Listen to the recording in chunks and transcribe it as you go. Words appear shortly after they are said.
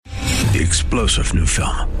the explosive new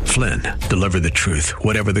film, Flynn, deliver the truth,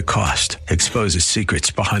 whatever the cost, exposes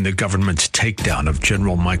secrets behind the government's takedown of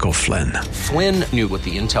General Michael Flynn. Flynn knew what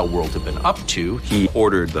the intel world had been up to. He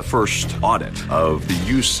ordered the first audit of the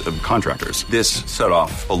use of contractors. This set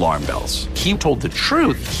off alarm bells. He told the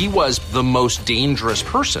truth. He was the most dangerous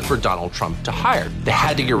person for Donald Trump to hire. They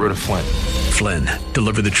had to get rid of Flynn. Flynn,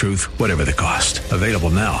 deliver the truth, whatever the cost. Available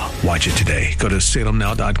now. Watch it today. Go to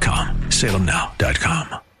salemnow.com.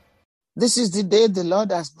 salemnow.com. This is the day the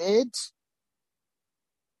Lord has made.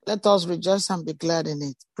 Let us rejoice and be glad in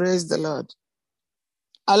it. Praise the Lord.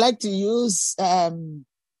 I like to use, join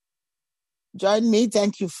me.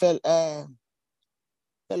 Thank you, fellow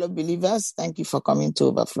believers. Thank you for coming to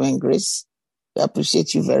Overflowing Grace. We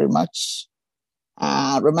appreciate you very much.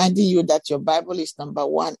 Reminding you that your Bible is number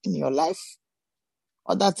one in your life.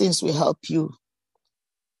 Other things will help you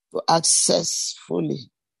to access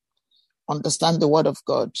fully, understand the Word of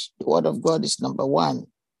God. The Word of God is number one.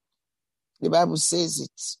 The Bible says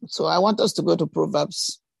it. So I want us to go to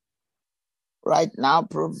Proverbs right now,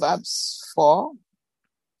 Proverbs 4.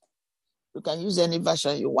 You can use any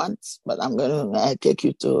version you want, but I'm going to take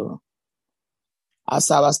you to, as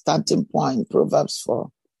our starting point, Proverbs 4.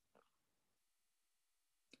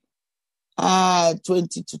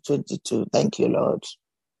 20 to 22. Thank you, Lord.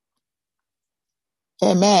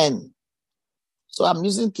 Amen. So I'm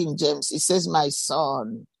using King James. It says, my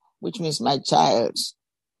son, which means my child,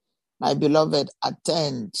 my beloved,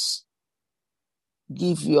 attend.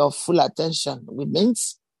 Give your full attention. Which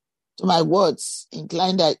means to my words,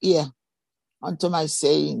 incline thy ear unto my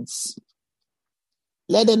sayings.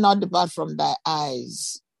 Let them not depart from thy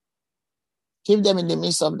eyes. Keep them in the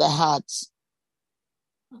midst of thy heart.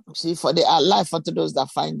 See, for they are life unto those that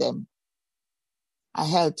find them, and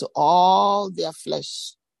health to all their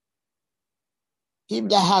flesh. Keep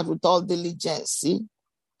thy heart with all diligence, see?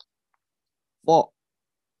 For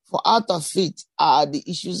out of it are the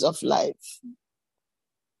issues of life.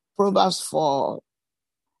 Proverbs 4,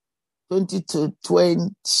 20 to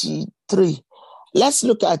 23. Let's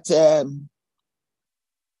look at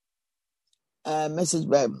Message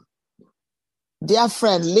Bible. Dear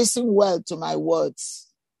friend, listen well to my words.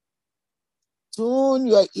 Tune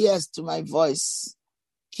your ears to my voice.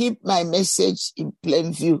 Keep my message in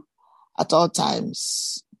plain view at all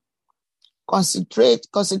times. Concentrate,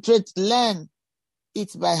 learn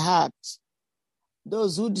it by heart.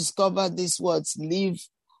 Those who discover these words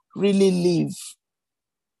really live.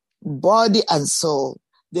 Body and soul.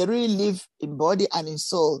 They really live in body and in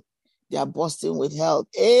soul. They are bursting with health.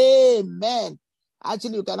 Amen.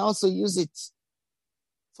 Actually, you can also use it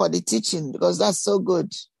for the teaching because that's so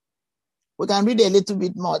good. We can read a little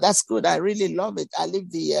bit more. That's good. I really love it. I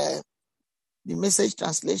leave the Message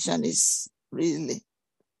translation is really,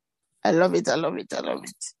 I love it.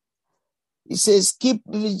 It says, keep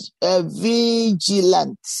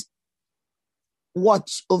vigilant.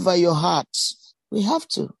 Watch over your heart. We have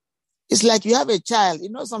to. It's like you have a child. You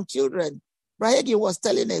know, some children. Brahegi was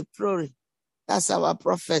telling a story. That's our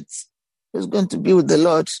prophet who's going to be with the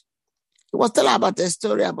Lord. He was telling about a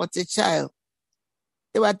story about a child.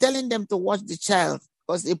 They were telling them to watch the child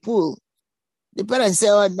because they pull. The parents say,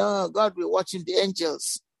 oh no, God will watch the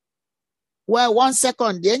angels. Well, 1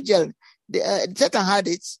 second, the angel, Satan had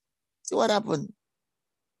it. See what happened?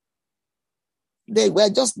 They were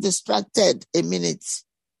just distracted a minute.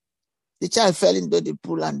 The child fell into the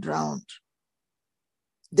pool and drowned.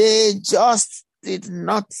 They just did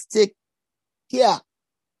not take care.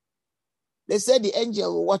 They said the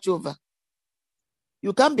angel will watch over.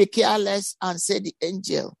 You can't be careless and say the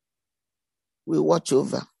angel will watch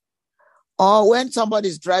over. Or when somebody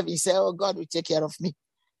is driving, say, oh, God will take care of me.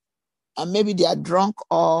 And maybe they are drunk,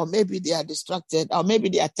 or maybe they are distracted, or maybe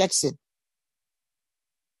they are texting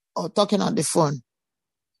or talking on the phone.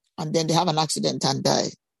 And then they have an accident and die.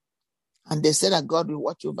 And they say that God will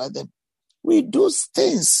watch over them. We do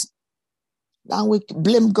things. And we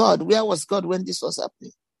blame God. Where was God when this was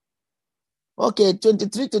happening? Okay,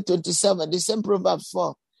 23 to 27, the same Proverbs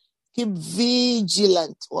 4. Keep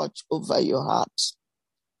vigilant, watch over your heart.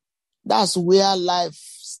 That's where life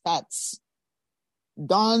starts.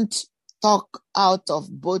 Don't talk out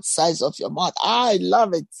of both sides of your mouth. I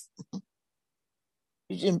love it.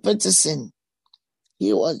 Eugene Peterson,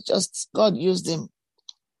 he was just, God used him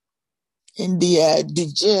in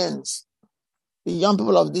the gens, the young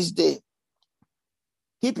people of this day.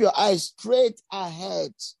 Keep your eyes straight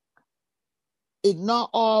ahead. Ignore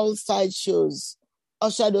all side shows,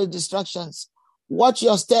 usher those distractions. Watch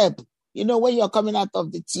your step. You know, when you're coming out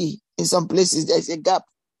of the T, in some places, there's a gap.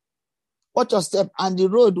 Watch your step, and the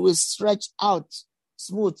road will stretch out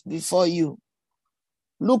smooth before you.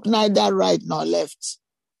 Look neither right nor left.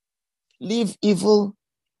 Leave evil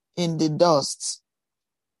in the dust.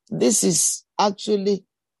 This is actually,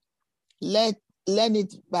 learn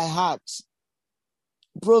it by heart.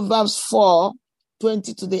 Proverbs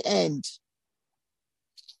 4:20 to the end.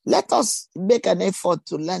 Let us make an effort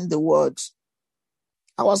to learn the word.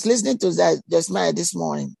 I was listening to Jasmine this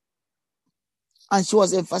morning, and she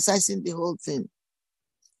was emphasizing the whole thing.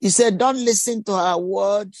 He said, don't listen to her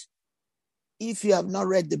word if you have not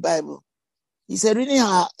read the Bible. He said,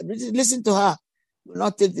 listen to her will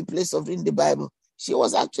not take the place of reading the Bible. She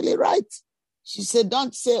was actually right. She said,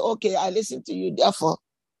 don't say, okay, I listen to you, therefore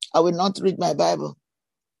I will not read my Bible.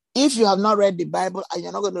 If you have not read the Bible and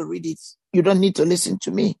you're not going to read it, you don't need to listen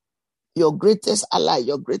to me. Your greatest ally,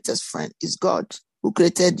 your greatest friend is God who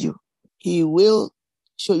created you. He will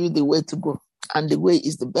show you the way to go, and the way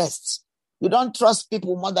is the best. You don't trust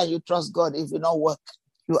people more than you trust God. If you don't work,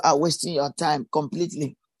 you are wasting your time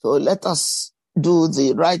completely. So let us do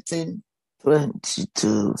the right thing.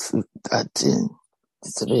 22, 13,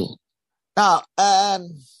 3. Now, I'm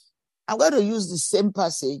going to use the same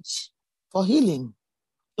passage for healing.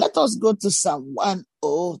 Let us go to Psalm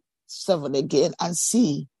 107 again and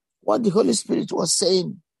see what the Holy Spirit was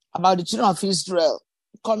saying about the children of Israel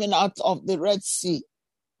coming out of the Red Sea.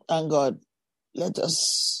 Thank God.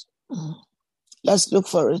 Let's look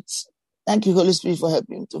for it. Thank you, Holy Spirit, for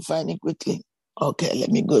helping me to find it quickly. Okay, let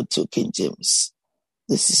me go to King James.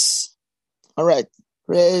 This is, all right.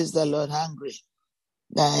 Praise the Lord, hungry.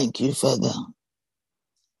 Thank you, Father.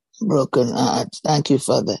 Broken heart. Thank you,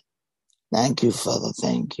 Father. Thank you, Father.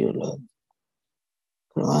 Thank you, Lord.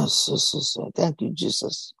 Thank you,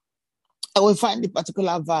 Jesus. I will find the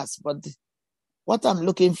particular verse, but what I'm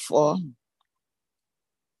looking for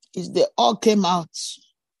is they all came out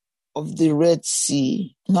of the Red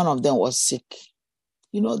Sea. None of them was sick.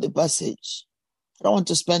 You know the passage. I don't want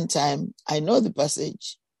to spend time. I know the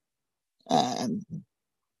passage. I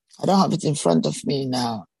don't have it in front of me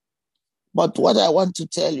now. But what I want to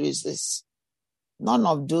tell you is this. None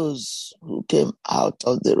of those who came out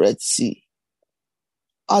of the Red Sea,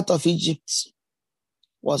 out of Egypt,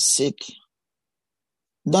 was sick.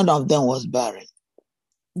 None of them was barren.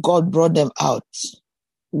 God brought them out.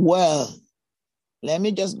 Well, let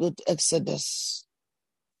me just go to Exodus.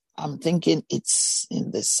 I'm thinking it's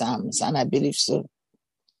in the Psalms, and I believe so.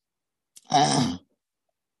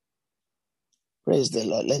 Praise the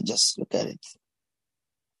Lord. Let's just look at it.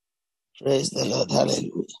 Praise the Lord.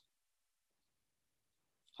 Hallelujah.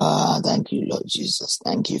 Thank you, Lord Jesus.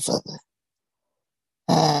 Thank you, Father.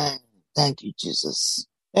 Thank you, Jesus.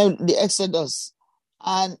 And the Exodus.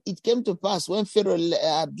 And it came to pass when Pharaoh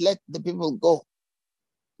had let the people go,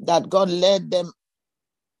 that God led them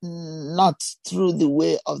not through the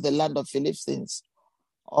way of the land of Philistines,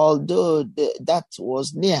 although that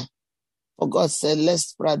was near. For God said,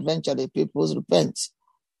 lest peradventure the peoples repent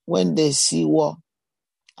when they see war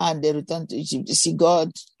and they return to Egypt. You see,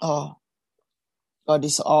 God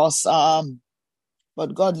is awesome.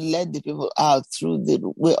 But God led the people out through the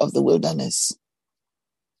way of the wilderness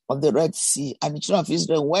of the Red Sea. And the children of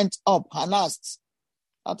Israel went up and asked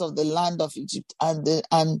out of the land of Egypt.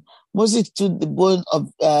 And Moses took the bone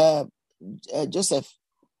of Joseph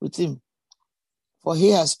with him. For he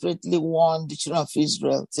has greatly warned the children of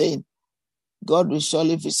Israel, saying, God will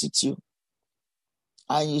surely visit you,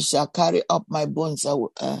 and you shall carry up my bones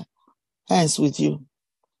hence with you.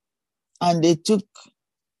 And they took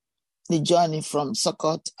the journey from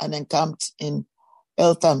Succoth and encamped in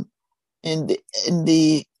Eltham in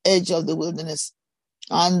the edge of the wilderness.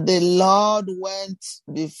 And the Lord went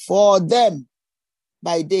before them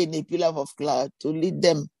by day in a pillar of cloud to lead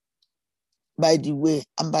them by the way,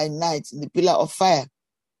 and by night in the pillar of fire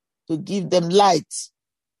to give them light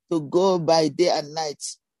to go by day and night.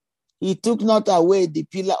 He took not away the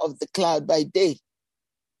pillar of the cloud by day,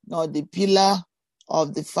 nor the pillar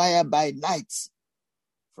of the fire by night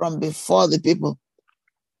from before the people.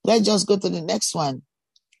 Let's just go to the next one.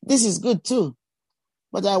 This is good too,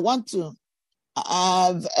 but I want to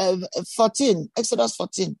have 14, Exodus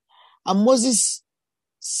 14. And Moses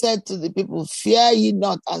said to the people, fear ye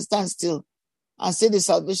not, and stand still, and see the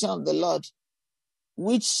salvation of the Lord,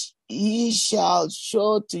 which he shall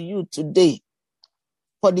show to you today.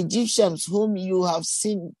 For the Egyptians whom you have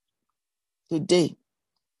seen today,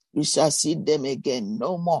 you shall see them again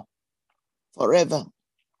no more, forever.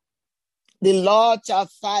 The Lord shall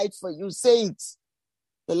fight for you. Say it.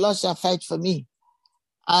 The Lord shall fight for me,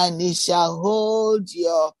 and he shall hold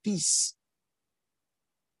your peace.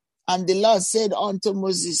 And the Lord said unto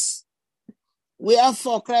Moses,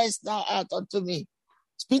 wherefore criest thou out unto me?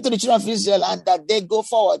 Speak to the children of Israel, and that they go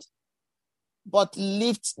forward. But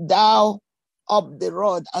lift thou up the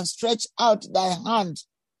rod and stretch out thy hand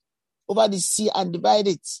over the sea and divide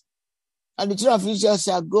it. And the children of Israel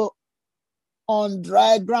shall go on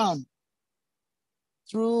dry ground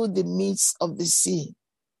through the midst of the sea.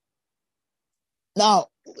 Now,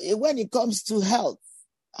 when it comes to health,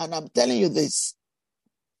 and I'm telling you this,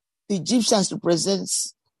 the Egyptians represent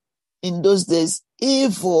in those days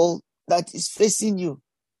evil that is facing you.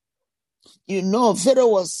 You know, Pharaoh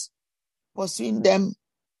was pursuing them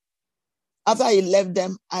after he left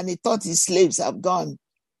them, and he thought his slaves have gone,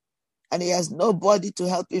 and he has nobody to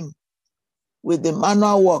help him with the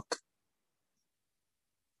manual work.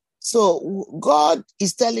 So God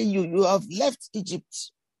is telling you, you have left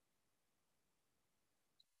Egypt.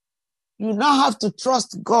 You now have to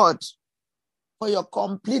trust God for your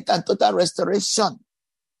complete and total restoration.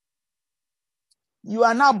 You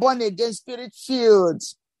are now born again, spirit-filled,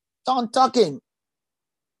 tongue-talking.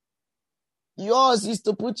 Yours is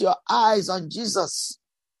to put your eyes on Jesus.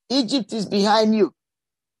 Egypt is behind you.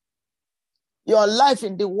 Your life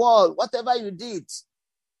in the world, whatever you did,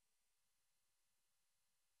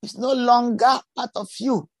 is no longer part of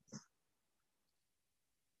you.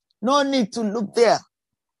 No need to look there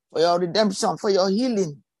for your redemption, for your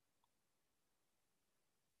healing.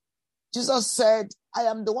 Jesus said, I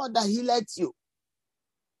am the one that healed you.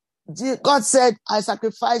 God said, I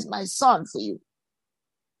sacrificed my son for you.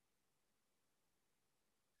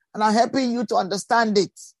 And I'm helping you to understand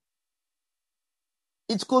it.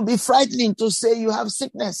 It could be frightening to say you have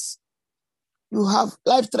sickness. You have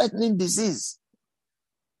life-threatening disease.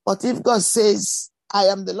 But if God says, I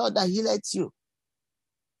am the Lord that healed you,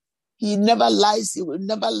 he never lies. He will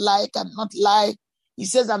never lie, cannot lie. He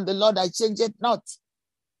says, I'm the Lord, I change it not.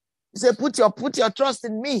 He said, put your trust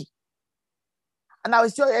in me. And I will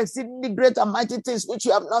show you exceedingly great and mighty things which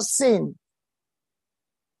you have not seen.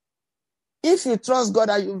 If you trust God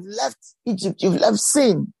and you've left Egypt, you've left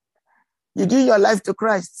sin, you give your life to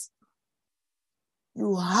Christ,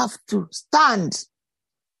 you have to stand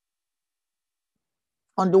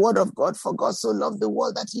on the word of God. For God so loved the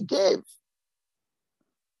world that he gave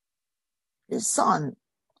his son.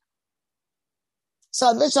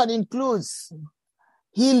 Salvation includes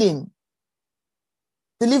healing,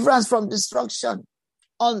 deliverance from destruction,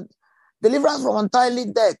 deliverance from untimely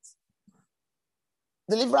death,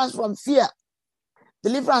 deliverance from fear,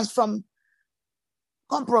 deliverance from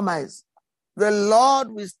compromise. The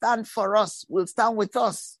Lord will stand for us, will stand with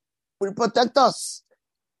us, will protect us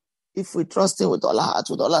if we trust him with all our heart,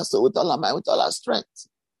 with all our soul, with all our mind, with all our strength.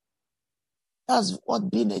 That's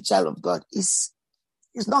what being a child of God is.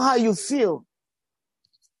 It's not how you feel.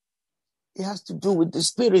 It has to do with the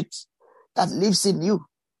spirit that lives in you.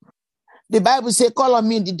 The Bible says, call on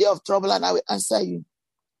me in the day of trouble and I will answer you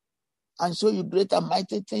and show you great and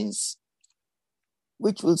mighty things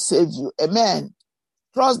which will save you. Amen.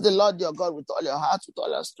 Trust the Lord your God with all your heart, with all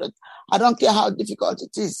your strength. I don't care how difficult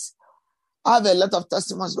it is. I have a lot of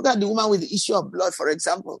testimonies. Look at the woman with the issue of blood, for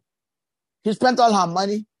example. She spent all her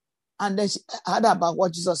money and then she heard about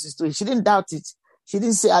what Jesus is doing. She didn't doubt it. She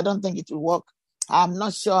didn't say, I don't think it will work. I'm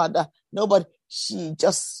not sure that nobody. She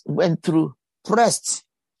just went through, pressed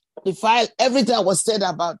the file, everything that was said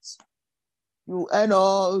about you.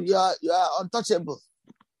 You are untouchable.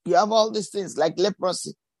 You have all these things like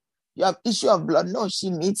leprosy. You have issue of blood. No, she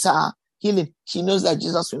needs her healing. She knows that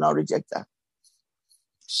Jesus will not reject her.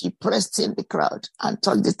 She pressed in the crowd and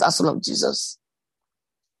touched the tassel of Jesus.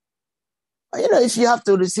 If you have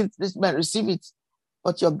to receive treatment, receive it.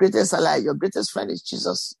 But your greatest ally, your greatest friend is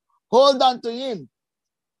Jesus. Hold on to him.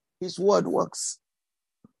 His word works.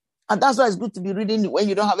 And that's why it's good to be reading when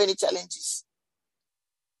you don't have any challenges.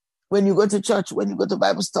 When you go to church, when you go to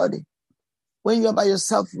Bible study, when you're by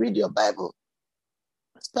yourself, read your Bible.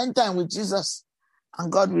 Spend time with Jesus,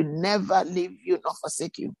 and God will never leave you nor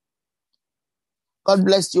forsake you. God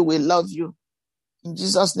bless you. We love you. In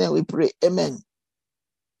Jesus' name we pray. Amen.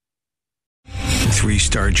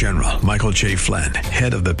 3-star General Michael J. Flynn,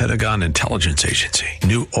 head of the Pentagon Intelligence Agency,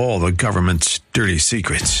 knew all the government's dirty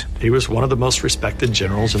secrets. He was one of the most respected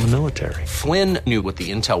generals in the military. Flynn knew what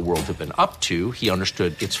the intel world had been up to. He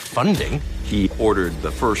understood its funding. He ordered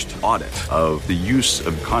the first audit of the use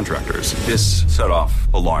of contractors. This set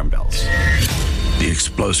off alarm bells. The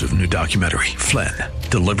explosive new documentary, Flynn,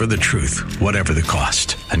 Deliver the Truth, Whatever the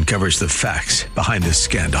Cost, uncovers the facts behind this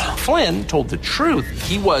scandal. Flynn told the truth.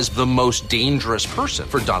 He was the most dangerous person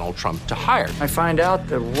for Donald Trump to hire. I find out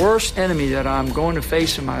the worst enemy that I'm going to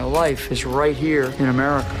face in my life is right here in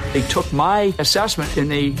America. They took my assessment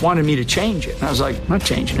and they wanted me to change it. And I was like, I'm not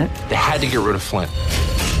changing it. They had to get rid of Flynn.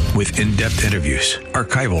 With in-depth interviews,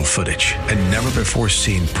 archival footage, and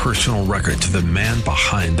never-before-seen personal records of the man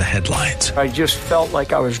behind the headlines. I just felt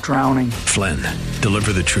like I was drowning. Flynn,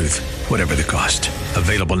 deliver the truth, whatever the cost.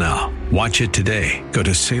 Available now. Watch it today. Go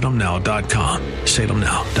to salemnow.com.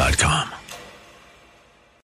 salemnow.com.